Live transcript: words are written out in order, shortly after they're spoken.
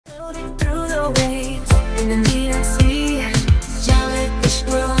in the neon sea, jellyfish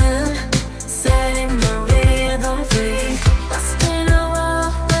growing, setting my rhythm free. Lost in a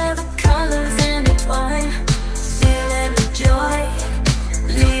world where the colors intertwine, feeling the joy,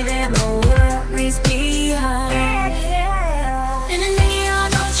 leaving the worries behind. In a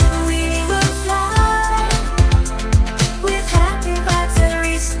neon ocean we will fly, with happy vibes that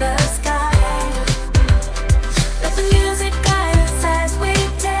reach the sky. Let the music guide us as we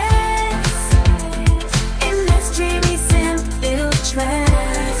dance, in this dreamy simple trance.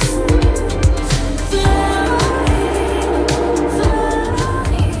 Floating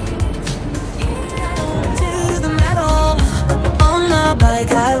to the metal, on the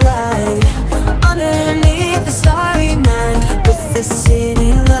bike I ride, underneath the starry night, with the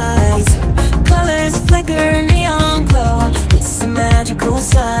city lights. Colors flicker, neon glow, it's a magical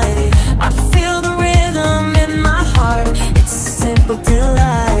sight. I feel the rhythm in my heart, it's a simple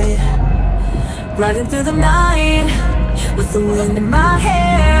delight. Riding through the night, with the wind in my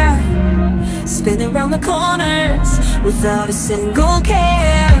hair, spinning around the corners, without a single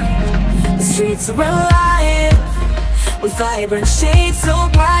care. The streets are alive, with vibrant shades so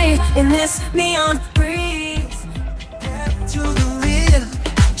bright, in this neon breeze. To the rhythm,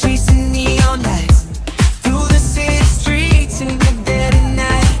 chasing neon lights, through the city streets in the dead of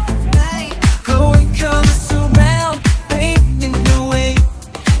night. Glowing colors surround, paving the way,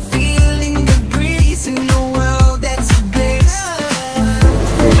 feeling the breeze in a world that's a blaze.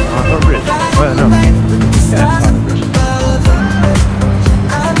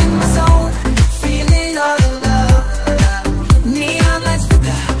 I'm in my zone, feeling all the love. Neon lights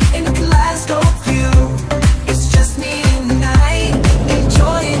flicker in a kaleidoscope view. It's just me and the night,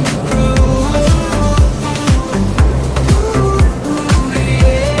 enjoying the groove. Ooh,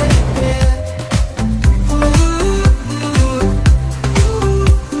 yeah.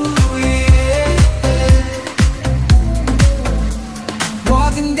 Ooh, yeah.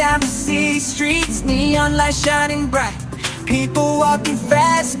 Walking down the city streets, neon lights shining bright. People walking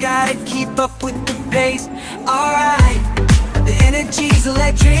fast, gotta keep up with the pace. Alright, the energy's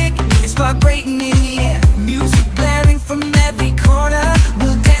electric, it's vibrating in the air. Music blaring